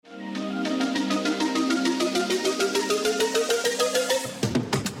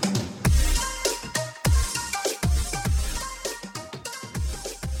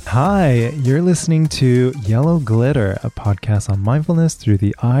Hi, you're listening to Yellow Glitter, a podcast on mindfulness through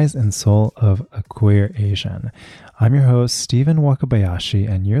the eyes and soul of a queer Asian. I'm your host, Stephen Wakabayashi,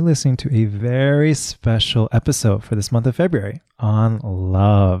 and you're listening to a very special episode for this month of February on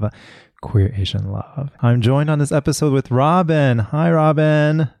love, queer Asian love. I'm joined on this episode with Robin. Hi,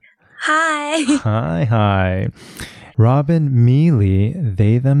 Robin. Hi. Hi. Robin Mealy,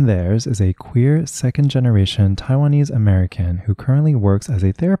 they, them, theirs, is a queer second-generation Taiwanese American who currently works as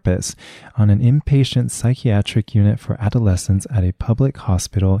a therapist on an inpatient psychiatric unit for adolescents at a public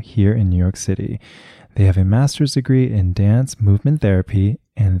hospital here in New York City. They have a master's degree in dance movement therapy,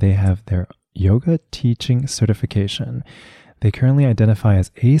 and they have their yoga teaching certification. They currently identify as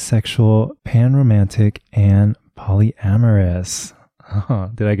asexual, panromantic, and polyamorous.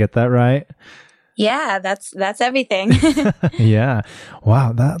 Oh, did I get that right? Yeah, that's everything. Yeah.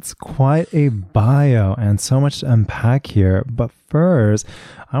 Wow, that's quite a bio and so much to unpack here. But first,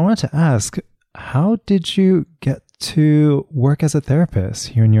 I wanted to ask, how did you get to work as a therapist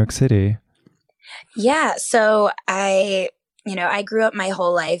here in New York City? Yeah, so I grew up my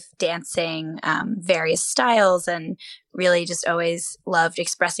whole life dancing various styles and really just always loved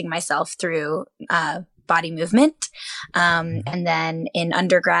expressing myself through body movement. And then in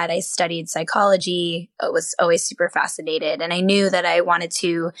undergrad, I studied psychology. I was always super fascinated. And I knew that I wanted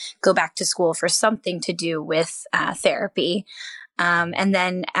to go back to school for something to do with therapy. And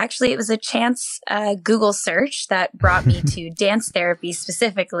then actually it was a chance Google search that brought me to dance therapy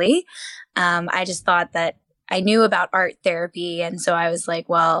specifically. I just thought that I knew about art therapy. And so I was like,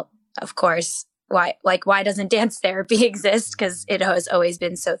 well, of course, why doesn't dance therapy exist? Because it has always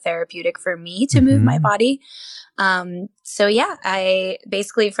been so therapeutic for me to move my body. So yeah, I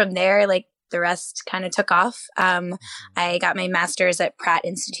basically from there, like the rest kind of took off. I got my master's at Pratt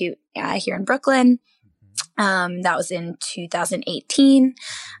Institute here in Brooklyn. That was in 2018.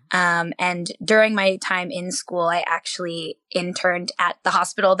 And during my time in school, I actually interned at the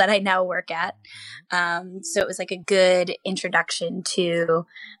hospital that I now work at. So it was like a good introduction to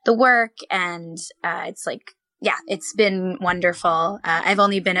the work. And it's like, yeah, it's been wonderful. I've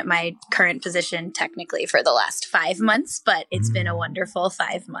only been at my current position technically for the last 5 months, but it's been a wonderful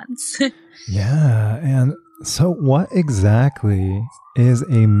 5 months. Yeah. And so what exactly is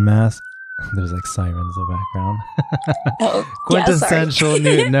a mass... There's like sirens in the background. Oh, Quintessential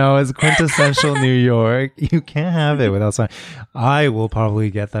it's quintessential New York. You can't have it without sirens. I will probably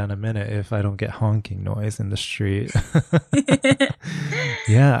get that in a minute if I don't get honking noise in the street.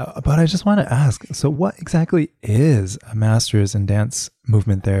 Yeah, but I just want to ask, so what exactly is a master's in dance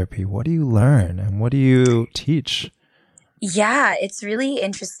movement therapy? What do you learn and what do you teach? Yeah, it's really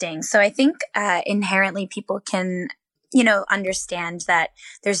interesting. So I think inherently people can understand that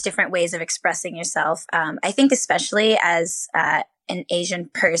there's different ways of expressing yourself. I think especially as an Asian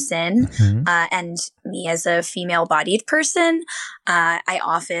person and me as a female-bodied person, I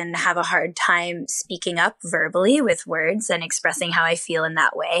often have a hard time speaking up verbally with words and expressing how I feel in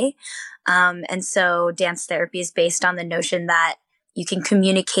that way. And so dance therapy is based on the notion that you can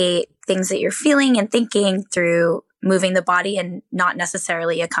communicate things that you're feeling and thinking through moving the body and not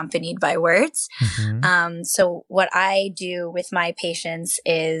necessarily accompanied by words. So what I do with my patients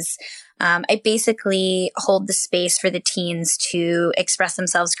is I basically hold the space for the teens to express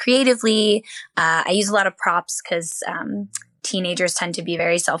themselves creatively. I use a lot of props because teenagers tend to be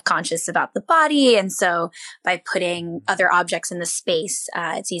very self-conscious about the body. And so by putting other objects in the space,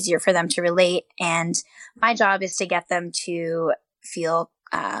 it's easier for them to relate. And my job is to get them to feel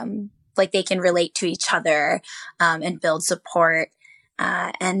like they can relate to each other and build support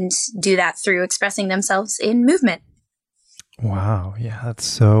and do that through expressing themselves in movement. Wow. Yeah, that's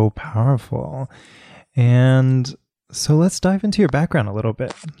so powerful. And so let's dive into your background a little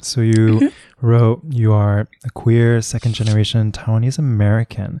bit. So you wrote you are a queer second-generation Taiwanese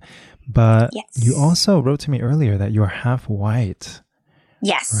American, but you also wrote to me earlier that you're half white.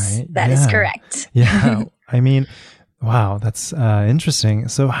 Yes, right? That is correct. Yeah. I mean, wow, that's interesting.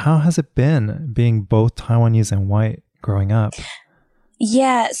 So how has it been being both Taiwanese and white growing up?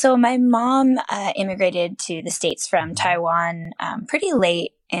 Yeah, so my mom immigrated to the States from Taiwan pretty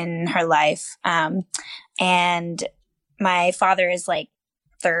late in her life. And my father is like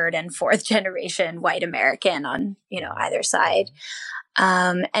third and fourth generation white American on, either side.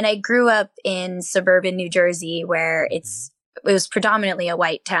 And I grew up in suburban New Jersey where it was predominantly a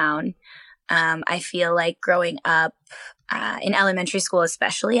white town. I feel like growing up in elementary school,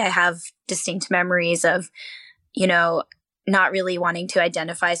 especially, I have distinct memories of, not really wanting to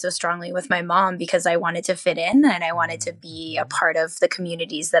identify so strongly with my mom because I wanted to fit in and I wanted to be a part of the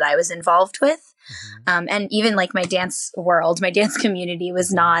communities that I was involved with. And even like my dance world, my dance community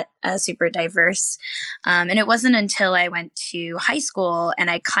was not super diverse. And it wasn't until I went to high school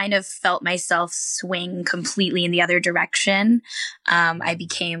and I kind of felt myself swing completely in the other direction. I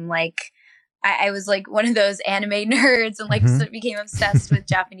became like, I was like one of those anime nerds and like became obsessed with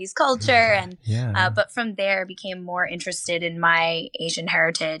Japanese culture. And, but from there became more interested in my Asian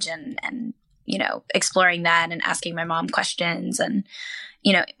heritage and, you know, exploring that and asking my mom questions and,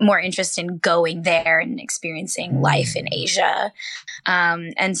 you know, more interest in going there and experiencing life in Asia.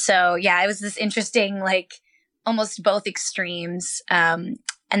 And so, yeah, it was this interesting, like almost both extremes.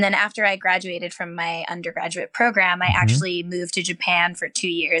 And then after I graduated from my undergraduate program, I actually moved to Japan for 2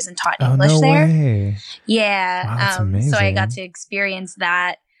 years and taught English there. Way. Yeah. Wow, that's amazing. So I got to experience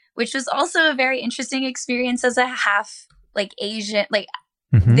that, which was also a very interesting experience as a half like Asian, like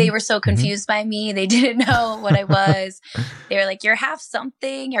they were so confused by me. They didn't know what I was. They were like, you're half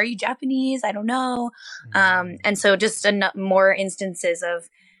something. Are you Japanese? I don't know. And so just more instances of,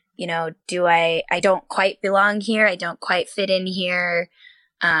 you know, I don't quite belong here. I don't quite fit in here.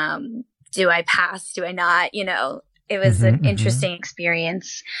 Do I pass? Do I not? You know, it was an interesting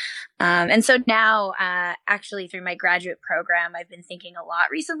experience. And so now, actually through my graduate program, I've been thinking a lot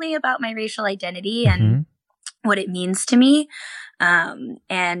recently about my racial identity and what it means to me.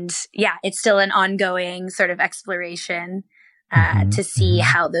 And yeah, it's still an ongoing sort of exploration, to see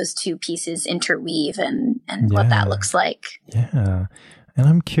how those two pieces interweave and what that looks like. Yeah. And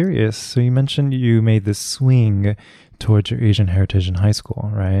I'm curious. So you mentioned you made this swing towards your Asian heritage in high school,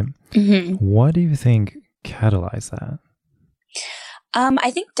 right? What do you think catalyzed that?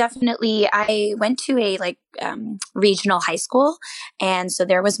 I think definitely I went to a regional high school. And so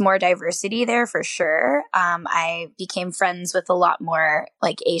there was more diversity there for sure. I became friends with a lot more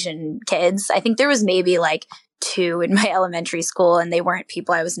like Asian kids. I think there was maybe like 2 in my elementary school and they weren't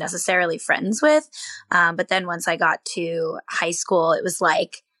people I was necessarily friends with. But then once I got to high school, it was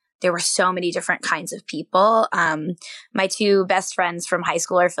like, there were so many different kinds of people. My 2 best friends from high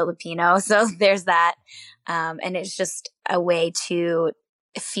school are Filipino. So there's that. And it's just a way to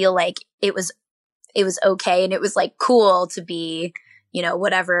feel like it was okay. And it was like cool to be, you know,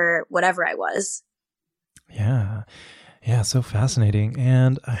 whatever I was. Yeah. Yeah. So fascinating.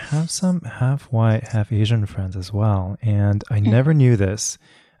 And I have some half white, half Asian friends as well. And I never knew this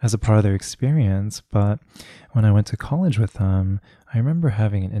as a part of their experience, but when I went to college with them, I remember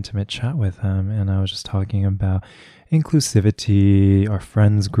having an intimate chat with them, and I was just talking about inclusivity, our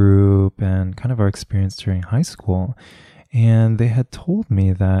friends group, and kind of our experience during high school. And they had told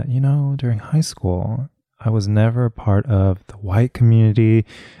me that, you know, during high school, I was never a part of the white community,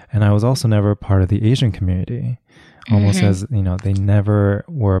 and I was also never a part of the Asian community. Almost as, you know, they never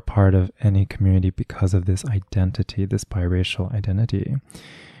were a part of any community because of this identity, this biracial identity.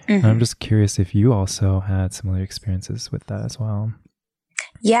 And I'm just curious if you also had similar experiences with that as well.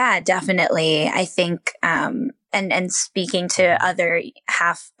 Yeah, definitely. I think, and speaking to other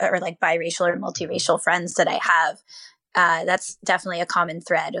half or like biracial or multiracial friends that I have, that's definitely a common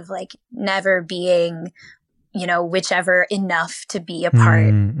thread of like never being, you know, whichever enough to be a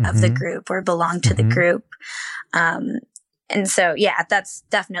part of the group or belong to the group. And so, yeah, that's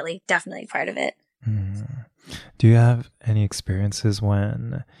definitely part of it. Do you have any experiences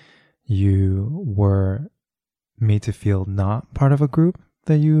when you were made to feel not part of a group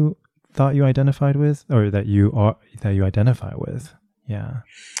that you thought you identified with, or that you identify with? Yeah.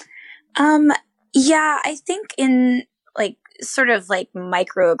 Yeah, I think in like sort of like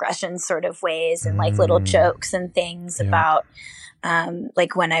microaggression sort of ways and like little jokes and things about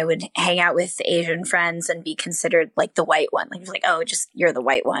like when I would hang out with Asian friends and be considered like the white one, like oh, just you're the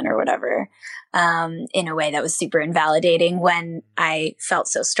white one or whatever, in a way that was super invalidating when I felt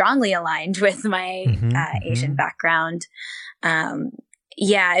so strongly aligned with my Asian background.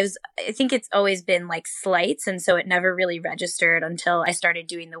 Yeah, I think it's always been like slights. And so it never really registered until I started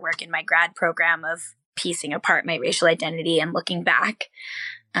doing the work in my grad program of piecing apart my racial identity and looking back.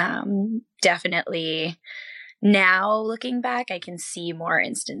 Definitely now looking back, I can see more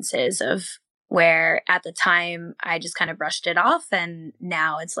instances of where at the time I just kind of brushed it off. And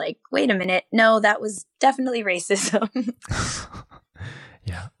now it's like, wait a minute. No, that was definitely racism.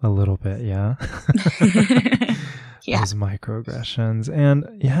 Yeah, a little bit. Yeah. Those microaggressions.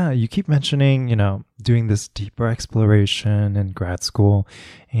 And yeah, you keep mentioning, you know, doing this deeper exploration in grad school,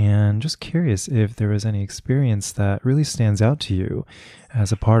 and just curious if there was any experience that really stands out to you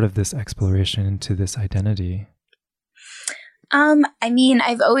as a part of this exploration into this identity. I mean,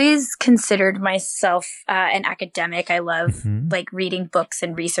 I've always considered myself an academic. I love like reading books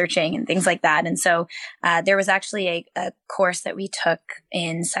and researching and things like that. And so there was actually a course that we took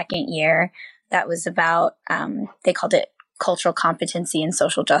in second year that was about, they called it cultural competency and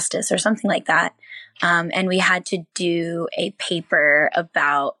social justice or something like that. And we had to do a paper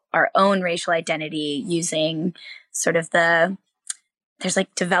about our own racial identity using sort of there's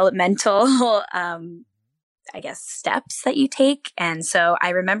like developmental, I guess, steps that you take. And so I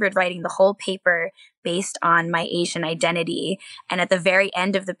remembered writing the whole paper based on my Asian identity. And at the very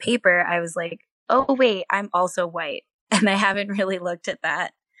end of the paper, I was like, oh, wait, I'm also white. And I haven't really looked at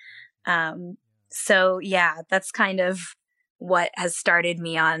that. So yeah, that's kind of what has started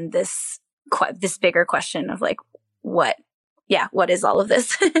me on this bigger question of like, what is all of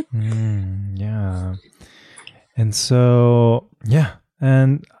this? Yeah. And so, yeah.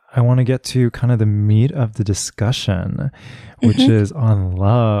 And I want to get to kind of the meat of the discussion, which is on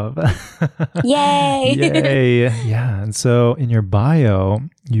love. Yay! Yay! Yeah. And so in your bio,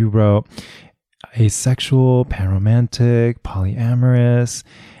 you wrote asexual, panromantic, polyamorous.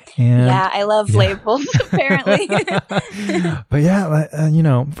 And yeah, I love labels, apparently. But yeah,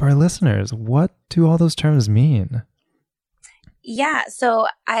 for our listeners, what do all those terms mean? Yeah, so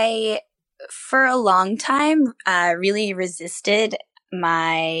I, for a long time, really resisted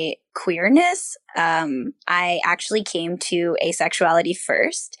my queerness. I actually came to asexuality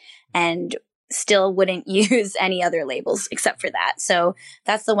first and still wouldn't use any other labels except for that. So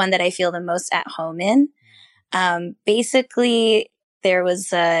that's the one that I feel the most at home in. Basically, there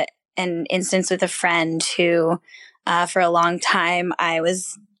was an instance with a friend who, for a long time, I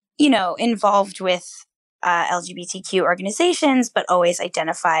was, involved with LGBTQ organizations, but always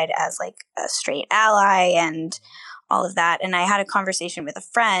identified as like a straight ally and all of that. And I had a conversation with a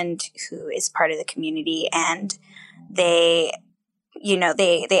friend who is part of the community, and they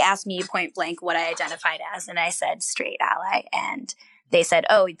asked me point blank what I identified as, and I said straight ally, and they said,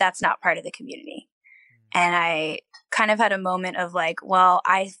 oh, that's not part of the community. And I kind of had a moment of like, well,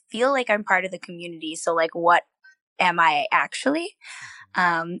 I feel like I'm part of the community, so like, what am I actually?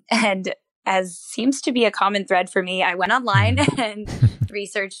 And as seems to be a common thread for me, I went online and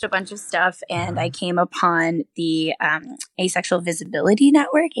researched a bunch of stuff, and I came upon the Asexual Visibility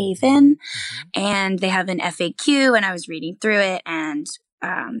Network, AVN, and they have an FAQ, and I was reading through it, and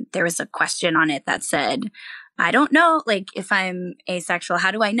there was a question on it that said, I don't know, like, if I'm asexual,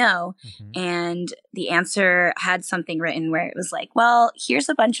 how do I know? And the answer had something written where it was like, well, here's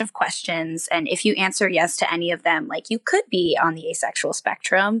a bunch of questions, and if you answer yes to any of them, like, you could be on the asexual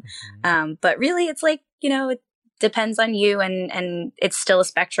spectrum. But really, it's like, it depends on you, and it's still a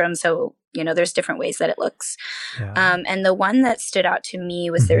spectrum. So, there's different ways that it looks. Yeah. And the one that stood out to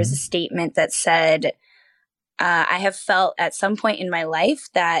me was there was a statement that said, I have felt at some point in my life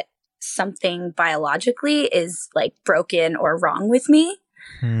that something biologically is like broken or wrong with me.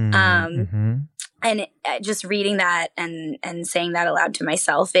 And just reading that and saying that aloud to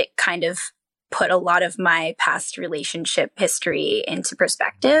myself, it kind of put a lot of my past relationship history into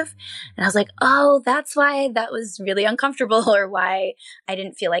perspective. And I was like, oh, that's why that was really uncomfortable, or why I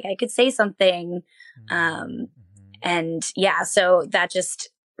didn't feel like I could say something. And yeah, so that just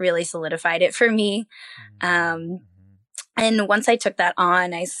really solidified it for me. And once I took that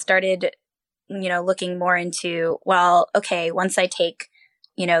on, I started, looking more into, well, okay, once I take,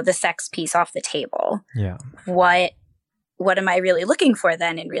 the sex piece off the table, what am I really looking for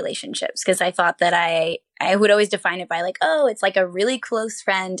then in relationships? Because I thought that I would always define it by like, oh, it's like a really close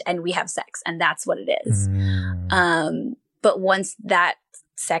friend and we have sex, and that's what it is. But once that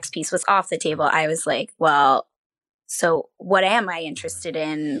sex piece was off the table, I was like, well, so what am I interested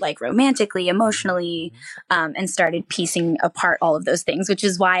in, like romantically, emotionally, and started piecing apart all of those things, which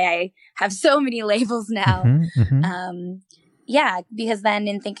is why I have so many labels now. Because then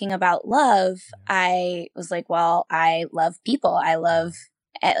in thinking about love, I was like, well, I love people. I love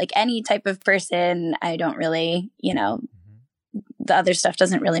like any type of person. I don't really, the other stuff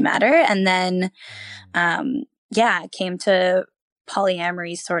doesn't really matter. And then, I came to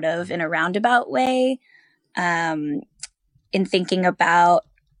polyamory sort of in a roundabout way. In thinking about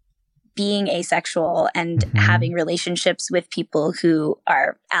being asexual and having relationships with people who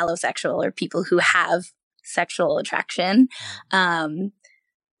are allosexual, or people who have sexual attraction. And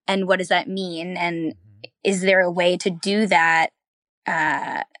what does that mean? And is there a way to do that?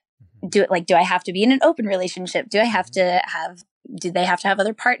 Do I have to be in an open relationship? Do they have to have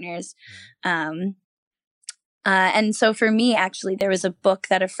other partners? And so for me, actually, there was a book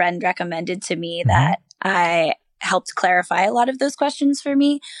that a friend recommended to me that I helped clarify a lot of those questions for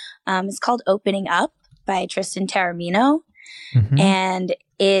me. It's called Opening Up by Tristan Taormino. And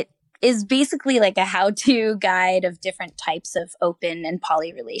it is basically like a how-to guide of different types of open and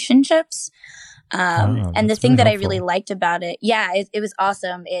poly relationships. And the thing that I really liked about it, it was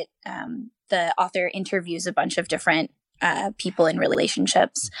awesome. The author interviews a bunch of different people in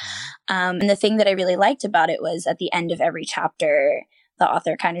relationships. And the thing that I really liked about it was at the end of every chapter, the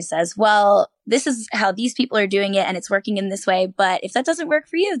author kind of says, well, this is how these people are doing it and it's working in this way. But if that doesn't work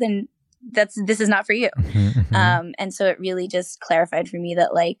for you, then this is not for you. And so it really just clarified for me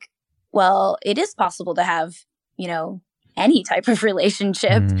that like, well, it is possible to have, any type of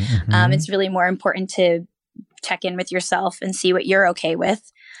relationship. It's really more important to check in with yourself and see what you're okay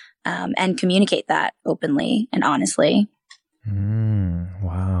with, and communicate that openly and honestly.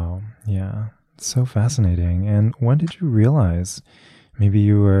 Wow. Yeah. So fascinating. And when did you realize maybe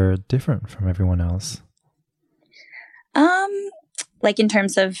you were different from everyone else? Like in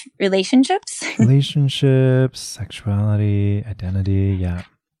terms of relationships? Relationships, sexuality, identity. Yeah.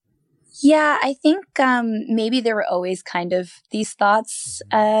 Yeah, I think maybe there were always kind of these thoughts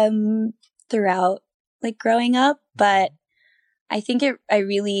throughout like growing up, but I think I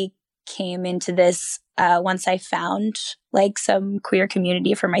really came into this once I found like some queer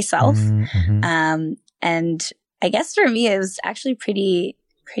community for myself. And I guess for me, it was actually pretty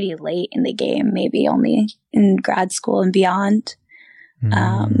late in the game, maybe only in grad school and beyond.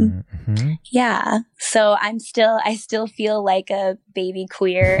 Yeah. So I still feel like a baby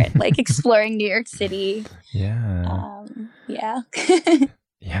queer, like exploring New York City. Yeah. Yeah.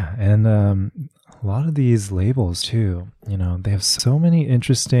 Yeah. And a lot of these labels too, they have so many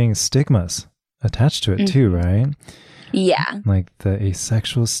interesting stigmas attached to it too, right? Yeah. Like the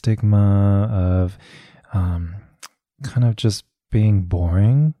asexual stigma of kind of just being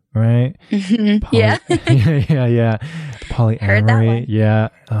boring, right? Yeah. yeah. Polyamory,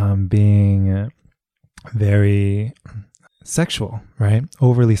 being very sexual, right?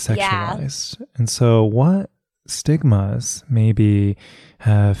 Overly sexualized. Yeah. And so what stigmas maybe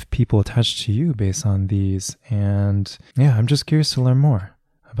have people attached to you based on these? And I'm just curious to learn more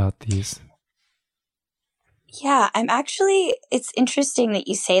about these. Yeah, it's interesting that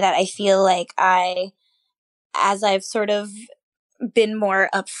you say that. I feel like as I've sort of been more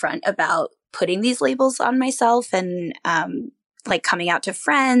upfront about putting these labels on myself and like coming out to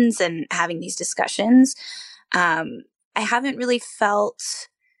friends and having these discussions, I haven't really felt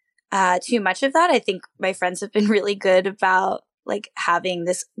too much of that. I think my friends have been really good about like having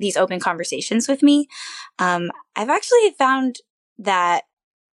these open conversations with me. I've actually found that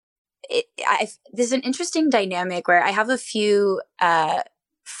there's an interesting dynamic where I have a few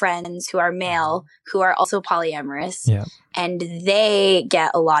friends who are male who are also polyamorous, and they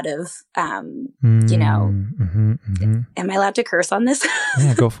get a lot of am I allowed to curse on this?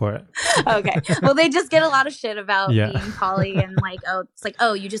 Yeah, go for it. Okay, well, they just get a lot of shit about being poly and like, it's like,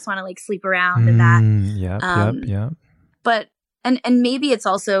 you just want to like sleep around and that. Yep. But and maybe it's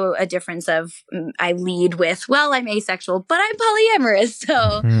also a difference of I lead with, well, I'm asexual, but I'm polyamorous,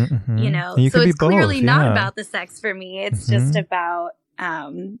 so so it's clearly not about the sex for me. It's just about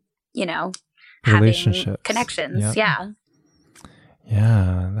having connections. Yeah,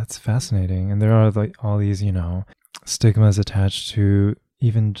 that's fascinating. And there are like all these stigmas attached to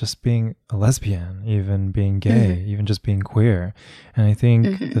even just being a lesbian, even being gay, even just being queer. And I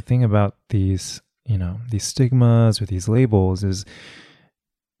think the thing about these stigmas or these labels is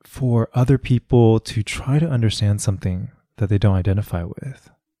for other people to try to understand something that they don't identify with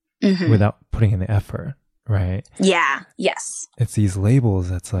without putting in the effort, right? Yeah. Yes. It's these labels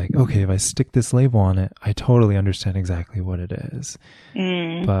that's like, okay, if I stick this label on it, I totally understand exactly what it is.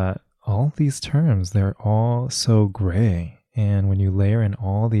 But all these terms, they're all so gray. And when you layer in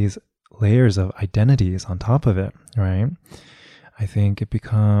all these layers of identities on top of it, right? I think it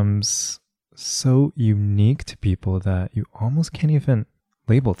becomes so unique to people that you almost can't even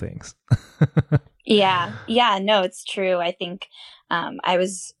label things. Yeah, no, it's true. I think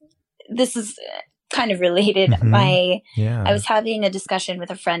this is kind of related. I was having a discussion with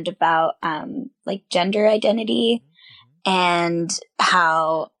a friend about like gender identity and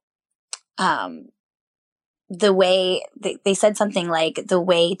how the way they said something like the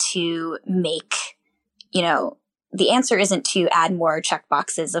way to make, the answer isn't to add more check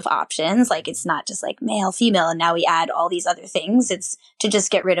boxes of options. Like it's not just like male, female, and now we add all these other things. It's to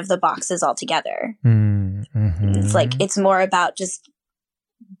just get rid of the boxes altogether. It's like, it's more about just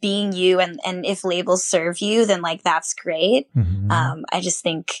being you. And if labels serve you, then like, that's great. I just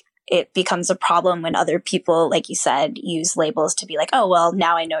think it becomes a problem when other people, like you said, use labels to be like, oh, well,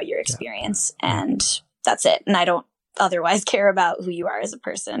 now I know your experience and that's it. And I don't otherwise care about who you are as a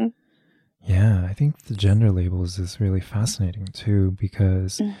person. Yeah, I think the gender labels is really fascinating too,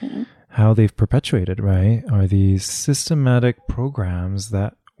 because Mm-hmm. how they've perpetuated, right, are these systematic programs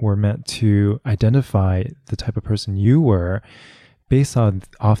that were meant to identify the type of person you were based on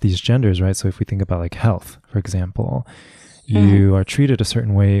off these genders, right? So if we think about like health, for example, you are treated a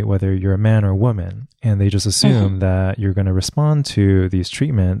certain way whether you're a man or a woman, and they just assume that you're going to respond to these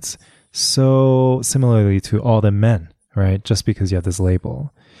treatments so similarly to all the men, right? Just because you have this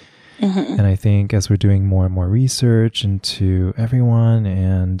label. And I think as we're doing more and more research into everyone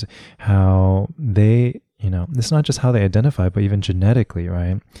and how they, it's not just how they identify, but even genetically,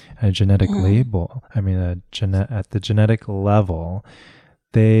 right? A genetic label, I mean, at the genetic level,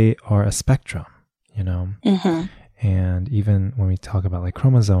 they are a spectrum, And even when we talk about like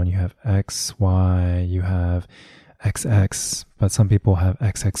chromosome, you have X, Y, you have XX, but some people have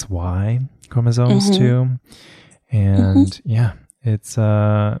XXY chromosomes too. And yeah, it's,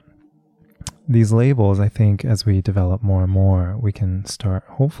 these labels, I think, as we develop more and more, we can start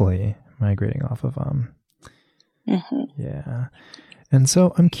hopefully migrating off of them. Yeah. And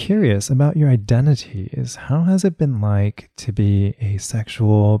so I'm curious about your identities. How has it been like to be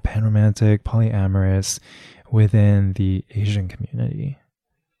asexual, panromantic, polyamorous within the Asian community?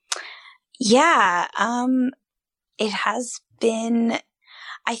 Yeah, it has been,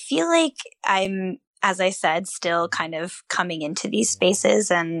 I feel like I'm, as I said, still kind of coming into these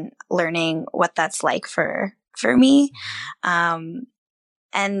spaces and learning what that's like for me. And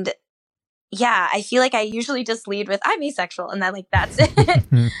yeah, I feel like I usually just lead with I'm asexual, and then like that's it.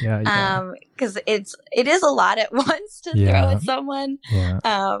 Yeah. Because it is a lot at once to throw at someone.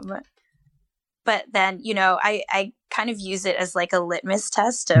 Yeah. But then, I kind of use it as like a litmus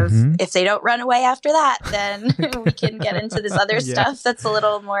test of if they don't run away after that, then we can get into this other stuff that's a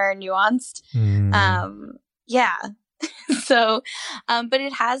little more nuanced. Yeah. So, but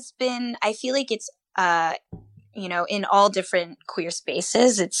it has been, I feel like it's, in all different queer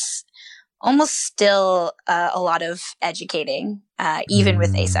spaces, it's almost still a lot of educating, even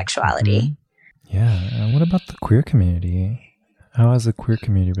with asexuality. Yeah. What about the queer community? How has the queer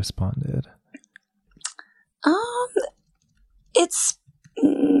community responded?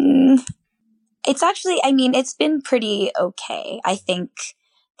 It's actually, I mean, it's been pretty okay. I think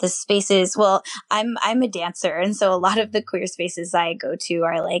the spaces, well, I'm a dancer, and so a lot of the queer spaces I go to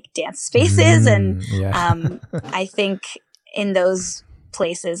are like dance spaces, and I think in those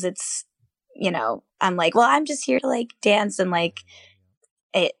places it's, I'm like, well, I'm just here to like dance, and like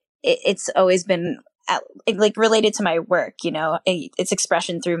it's always been like related to my work, it's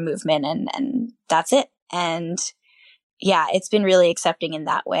expression through movement, and that's it. And yeah, it's been really accepting in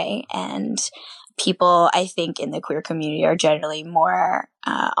that way. And people, I think, in the queer community are generally more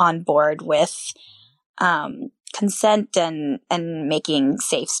on board with consent and making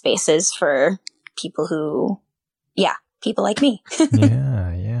safe spaces for people who, people like me.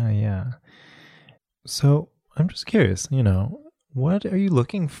 Yeah. So I'm just curious, what are you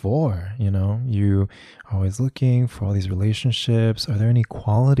looking for? You are always looking for all these relationships. Are there any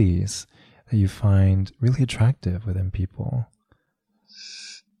qualities that you find really attractive within people?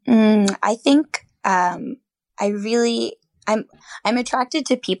 I think I'm attracted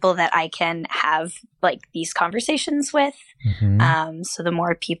to people that I can have like these conversations with. So the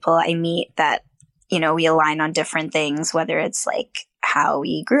more people I meet that, we align on different things, whether it's like how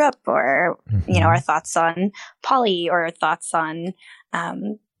we grew up or, our thoughts on poly or our thoughts on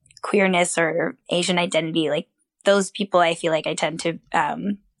queerness or Asian identity, like those people I feel like I tend to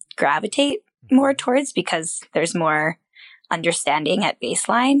gravitate more towards because there's more understanding at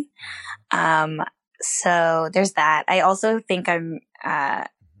baseline. So there's that. I also think I'm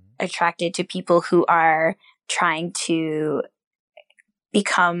attracted to people who are trying to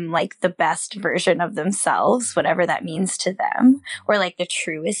become like the best version of themselves, whatever that means to them, or like the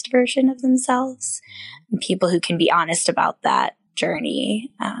truest version of themselves. And people who can be honest about that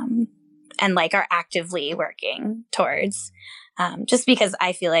journey and like are actively working towards. Just because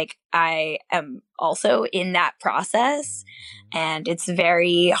I feel like I am also in that process, and it's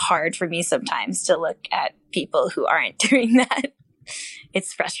very hard for me sometimes to look at people who aren't doing that.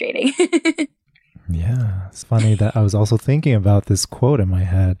 It's frustrating. Yeah, it's funny that I was also thinking about this quote in my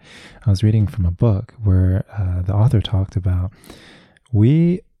head. I was reading from a book where the author talked about,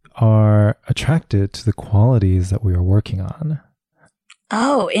 we are attracted to the qualities that we are working on.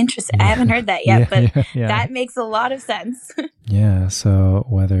 Oh, interesting. I haven't heard that yet, but that makes a lot of sense. Yeah, so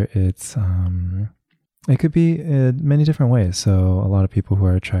whether it's, it could be many different ways. So a lot of people who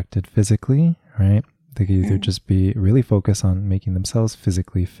are attracted physically, right? They could either just be really focused on making themselves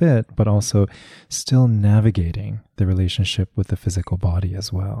physically fit, but also still navigating the relationship with the physical body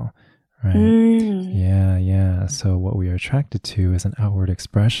as well, right? Yeah. So what we are attracted to is an outward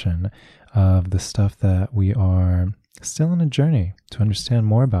expression of the stuff that we are still on a journey to understand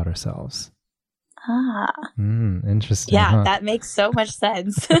more about ourselves. Interesting. Yeah, that makes so much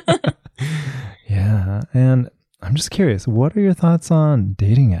sense. Yeah. And I'm just curious, what are your thoughts on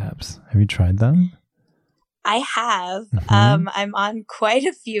dating apps? Have you tried them? I have. I'm on quite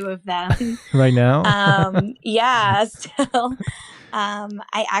a few of them. Right now? Yeah, still.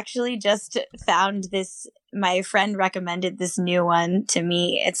 I actually just found this. My friend recommended this new one to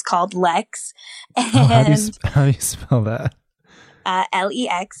me. It's called Lex. And how do you spell that?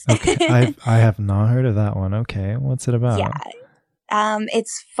 Lex. Okay. I have not heard of that one. Okay. What's it about? Yeah.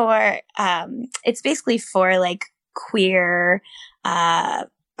 It's for, it's basically for like queer,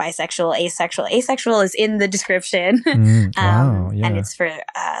 bisexual, asexual. Asexual is in the description. Wow, yeah. And it's for,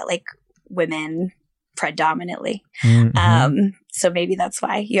 like women predominantly. So maybe that's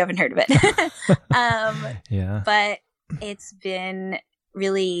why you haven't heard of it. Yeah. But it's been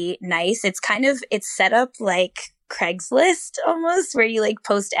really nice. It's set up like Craigslist almost, where you like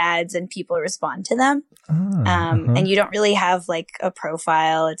post ads and people respond to them. And you don't really have like a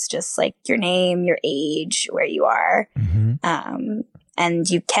profile. It's just like your name, your age, where you are. And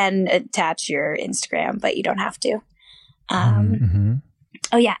you can attach your Instagram, but you don't have to.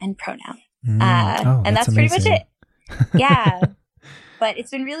 Oh yeah, and pronoun. And that's pretty much it. Yeah. But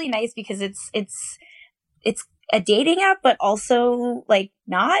it's been really nice because it's a dating app, but also like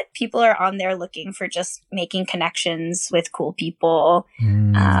not. People are on there looking for just making connections with cool people.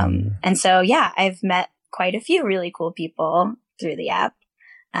 And so, yeah, I've met quite a few really cool people through the app.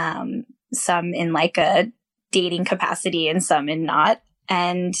 Some in like a dating capacity and some in not.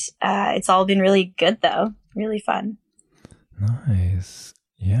 And it's all been really good though. Really fun. Nice.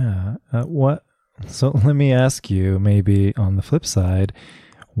 Yeah. So let me ask you, maybe on the flip side,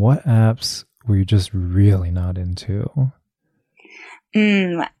 what apps were you just really not into?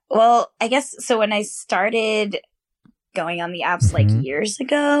 Well, I guess so. When I started going on the apps like years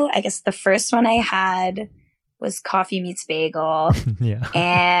ago, I guess the first one I had was Coffee Meets Bagel. Yeah.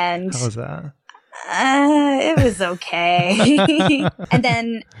 And how was that? It was okay. and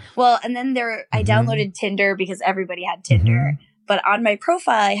then I downloaded Tinder because everybody had Tinder. But on my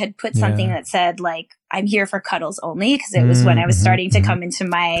profile, I had put something that said, like, I'm here for cuddles only, because it was when I was starting to come into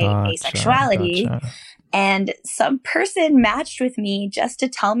my asexuality. Gotcha. And some person matched with me just to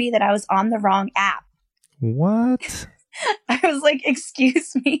tell me that I was on the wrong app. What? I was like,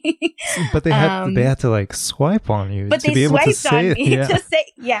 excuse me. But they had to like swipe on you but to they be able to swiped say on me yeah. to say,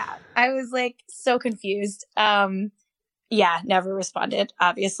 yeah. I was like so confused. Yeah, never responded,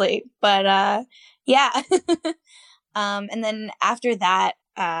 obviously. But yeah. And then after that,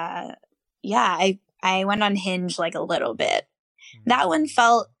 I went on Hinge like a little bit. That one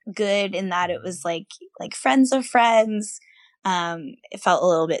felt good in that it was like friends of friends. It felt a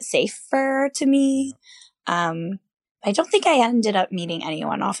little bit safer to me. I don't think I ended up meeting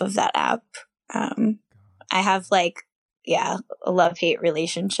anyone off of that app. I have a love-hate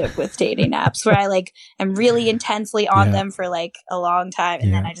relationship with dating apps where I like am really intensely on them for like a long time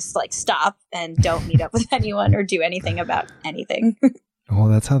and then I just like stop and don't meet up with anyone or do anything about anything. Well,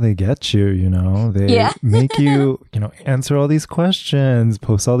 that's how they get you, you know. They make you, answer all these questions,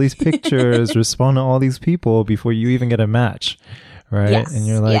 post all these pictures, respond to all these people before you even get a match, right? Yes, and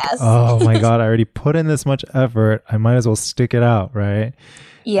you're like, oh my God, I already put in this much effort. I might as well stick it out, right?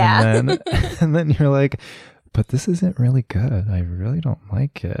 Yeah. And then you're like, but this isn't really good. I really don't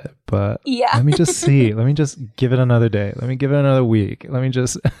like it. But let me just see. Let me just give it another day. Let me give it another week. Let me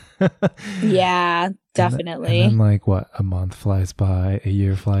just... Yeah, definitely. And then like what? A month flies by, a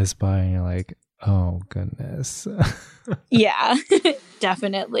year flies by, and you're like, oh goodness. Yeah,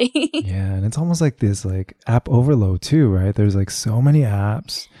 definitely. Yeah, and it's almost like this like app overload too, right? There's like so many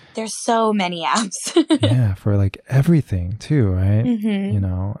apps. There's so many apps. Yeah, for like everything too, right?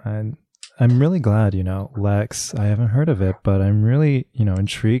 And I'm really glad, Lex, I haven't heard of it, but I'm really,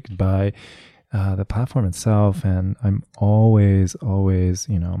 intrigued by the platform itself. And I'm always,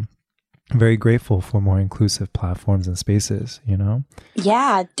 very grateful for more inclusive platforms and spaces,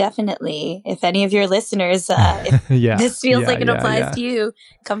 Yeah, definitely. If any of your listeners, if this feels like it applies to you,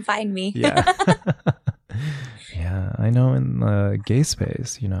 come find me. Yeah. Yeah, I know in the gay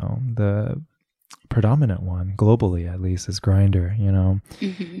space, the predominant one globally at least is Grindr,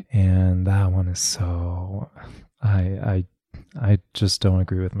 and that one is so I just don't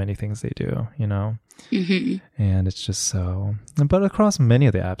agree with many things they do, and it's just so, but across many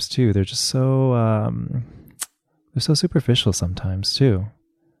of the apps too, they're just so they're so superficial sometimes too,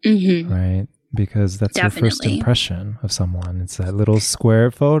 right? because that's your first Definitely. impression of someone. It's that little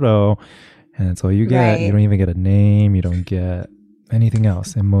square photo, and that's all you get. Right. You don't even get a name. You don't get anything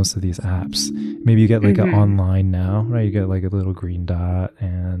else in most of these apps. Maybe you get like an online now, right? You get like a little green dot,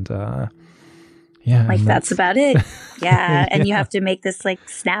 and yeah, Like and that's about it. Yeah. And you Yeah. have to make this like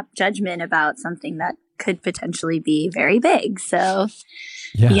snap judgment about something that could potentially be very big. So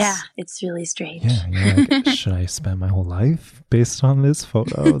yes. yeah, it's really strange. Yeah, you're like, should I spend my whole life based on this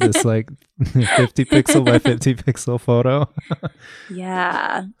photo? This like 50 pixel by 50 pixel photo?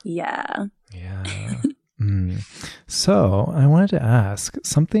 Yeah. Yeah. Yeah. So I wanted to ask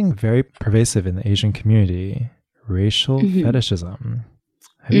something very pervasive in the Asian community, racial fetishism.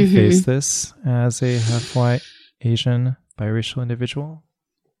 Have you faced this as a half-white Asian biracial individual?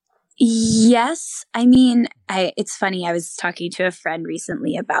 Yes. I mean, it's funny. I was talking to a friend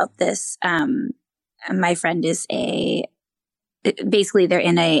recently about this. My friend is basically they're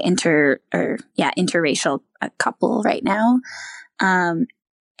in a interracial couple right now.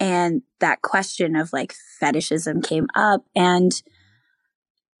 And that question of like fetishism came up, and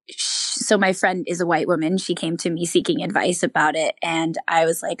so my friend is a white woman. She came to me seeking advice about it. And I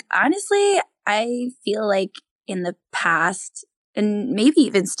was like, honestly, I feel like in the past, and maybe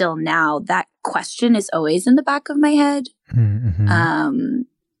even still now, that question is always in the back of my head.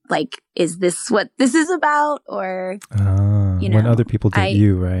 Like, is this what this is about? Or, when other people date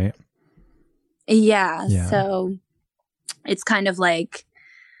you, right? Yeah. So it's kind of like,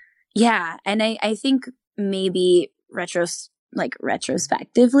 yeah. And I think maybe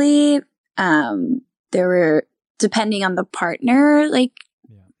retrospectively, there were, depending on the partner, like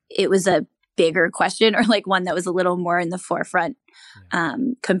it was a bigger question, or like one that was a little more in the forefront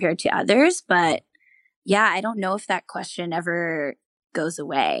compared to others. But yeah, I don't know if that question ever goes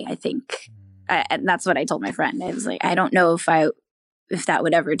away. I think, and that's what I told my friend. I was like, I don't know if that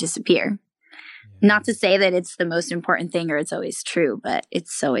would ever disappear. Not to say that it's the most important thing or it's always true, but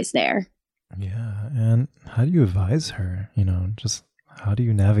it's always there. Yeah. And how do you advise her? Just how do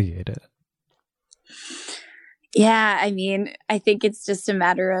you navigate it? Yeah. I mean, I think it's just a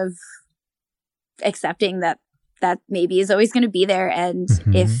matter of accepting that maybe is always going to be there. And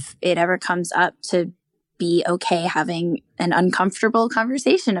if it ever comes up, to be okay having an uncomfortable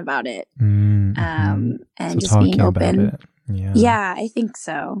conversation about it. And so just being open. Yeah, I think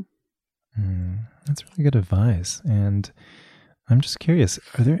so. That's really good advice. And I'm just curious,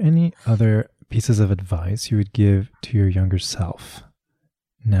 are there any other pieces of advice you would give to your younger self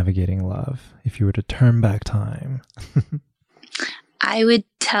navigating love if you were to turn back time? I would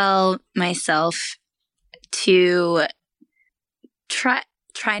tell myself to try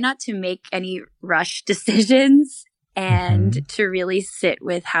not to make any rush decisions, and to really sit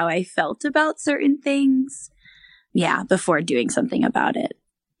with how I felt about certain things, before doing something about it.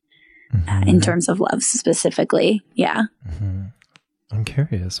 In terms of love specifically. Yeah. I'm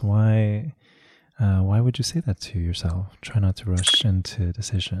curious, why would you say that to yourself? Try not to rush into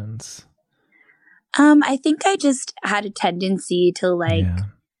decisions. I think I just had a tendency to like,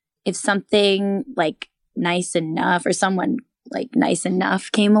 if something like nice enough, or someone like nice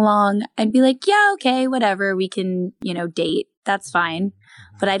enough came along, I'd be like, yeah, okay, whatever, we can, date. That's fine.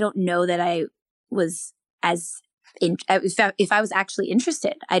 But I don't know that I was if I was actually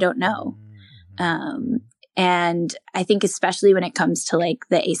interested. I don't know. And I think especially when it comes to like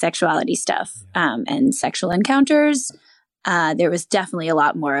the asexuality stuff, and sexual encounters, there was definitely a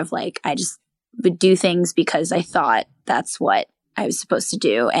lot more of like, I just would do things because I thought that's what I was supposed to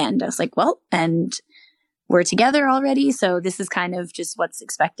do. And I was like, well, and we're together already, so this is kind of just what's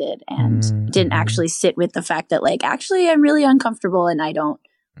expected. And didn't actually sit with the fact that like, actually, I'm really uncomfortable and I don't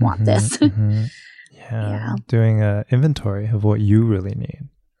want this. Yeah. Doing an inventory of what you really need,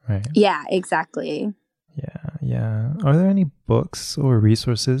 right? Yeah, exactly. Yeah. Are there any books or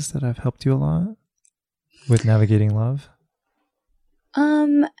resources that have helped you a lot with navigating love?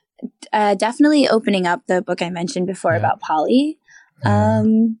 Definitely opening up the book I mentioned before about poly.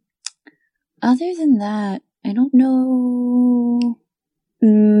 Other than that, I don't know.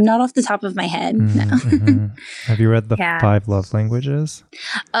 Not off the top of my head. No. Have you read the 5 Love Languages?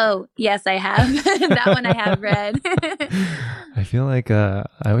 Oh, yes, I have. That one I have read. I feel like I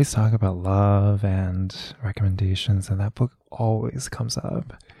always talk about love and recommendations, and that book always comes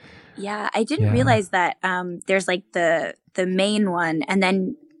up. Yeah, I didn't realize that there's like the main one, and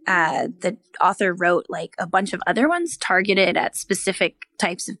then the author wrote like a bunch of other ones targeted at specific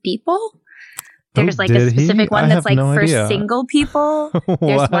types of people. There's like a specific one that's like for single people.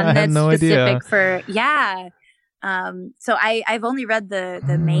 There's one that's specific for, so I've only read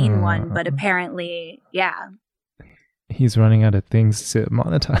the main one, but apparently, he's running out of things to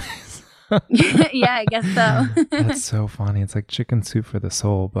monetize. Yeah, I guess so. That's so funny. It's like chicken soup for the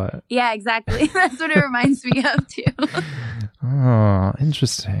soul, but Yeah, exactly. That's what it reminds me of too. oh,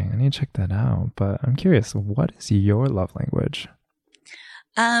 interesting. I need to check that out. But I'm curious, what is your love language?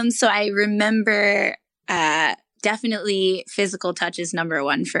 So I remember definitely physical touch is number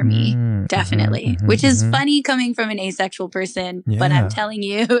one for me. Definitely. Which is funny coming from an asexual person, but I'm telling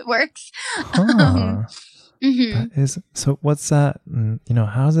you, it works. Huh. That is, so what's that?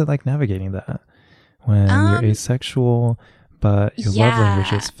 How is it like navigating that when you're asexual, but your love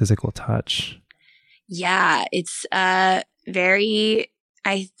language is physical touch? Yeah, it's very,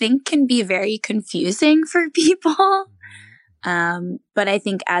 I think can be very confusing for people. But I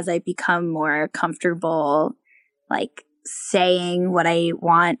think as I become more comfortable, like saying what I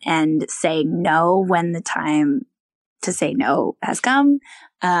want and saying no when the time to say no has come,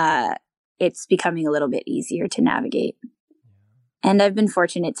 it's becoming a little bit easier to navigate. And I've been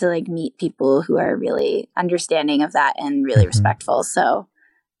fortunate to like meet people who are really understanding of that and really respectful. So,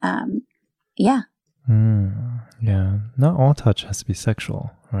 yeah. Yeah. Not all touch has to be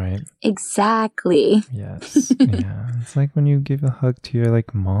sexual, right? Exactly. Yes. Yeah. It's like when you give a hug to your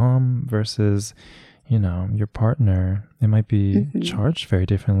like mom versus, your partner. It might be charged very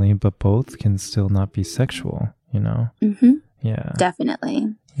differently, but both can still not be sexual, Yeah.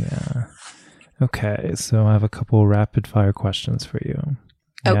 Definitely. Yeah. Okay. So I have a couple rapid fire questions for you.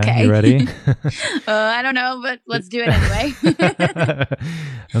 Yeah, okay. You ready? I don't know, but let's do it anyway.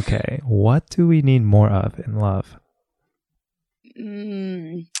 Okay. What do we need more of in love?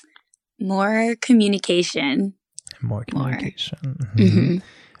 More communication. More communication.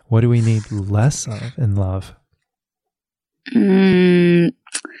 What do we need less of in love?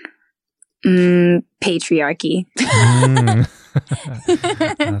 Patriarchy.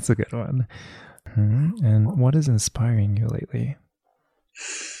 That's a good one. And what is inspiring you lately?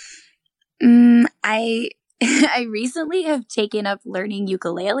 I recently have taken up learning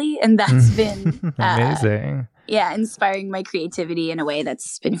ukulele, and that's been amazing. Yeah, inspiring my creativity in a way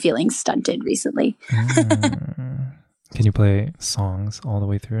that's been feeling stunted recently. Can you play songs all the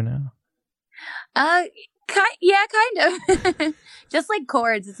way through now? Yeah, kind of. Just like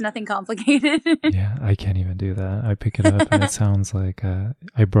chords, it's nothing complicated. Yeah, I can't even do that. I pick it up and it sounds like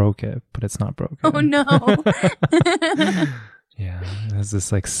I broke it, but it's not broken. Oh no. Yeah, there's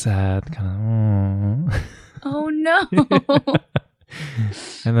this like sad kind of. Oh no.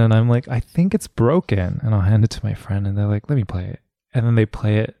 And then I'm like, I think it's broken, and I'll hand it to my friend, and they're like, let me play it, and then they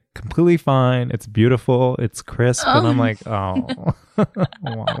play it completely fine. It's beautiful. It's crisp, and I'm like, oh. Wah,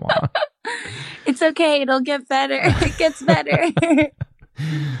 wah. It's okay. It'll get better. It gets better.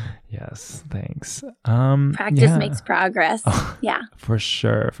 Yes, thanks. Practice makes progress. Oh, yeah. For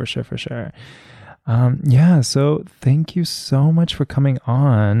sure. Yeah, so thank you so much for coming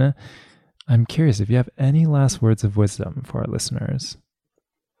on. I'm curious if you have any last words of wisdom for our listeners.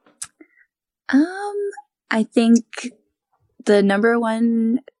 I think the number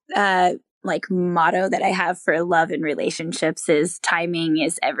one motto that I have for love and relationships is timing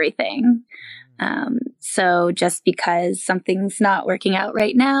is everything. So just because something's not working out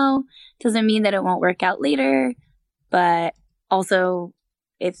right now doesn't mean that it won't work out later. But also,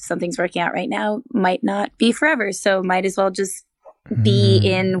 if something's working out right now, might not be forever. So might as well just be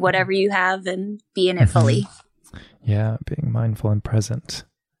in whatever you have and be in it fully. Yeah, being mindful and present.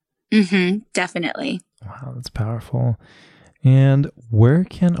 Definitely. Wow, that's powerful. And where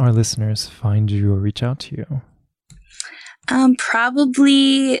can our listeners find you or reach out to you?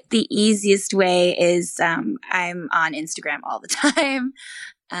 Probably the easiest way is I'm on Instagram all the time.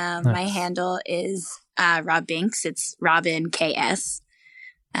 Nice. My handle is Rob Binks. It's Robin KS.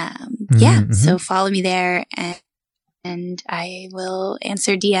 So follow me there and I will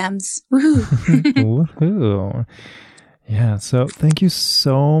answer DMs. Woohoo! Woohoo! Yeah, so thank you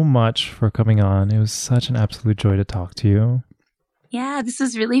so much for coming on. It was such an absolute joy to talk to you. Yeah, this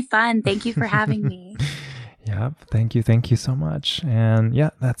was really fun. Thank you for having me. Yep, thank you so much. And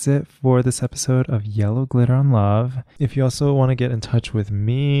yeah, that's it for this episode of Yellow Glitter on Love. If you also want to get in touch with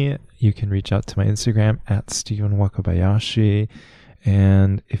me, you can reach out to my Instagram at Steven Wakabayashi.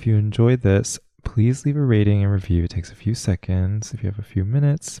 And if you enjoyed this, please leave a rating and review. It takes a few seconds. If you have a few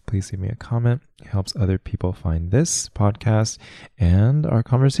minutes, please leave me a comment. It helps other people find this podcast and our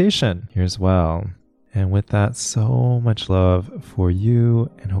conversation here as well. And with that, so much love for you,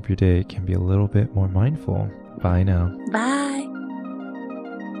 and hope your day can be a little bit more mindful. Bye now. Bye.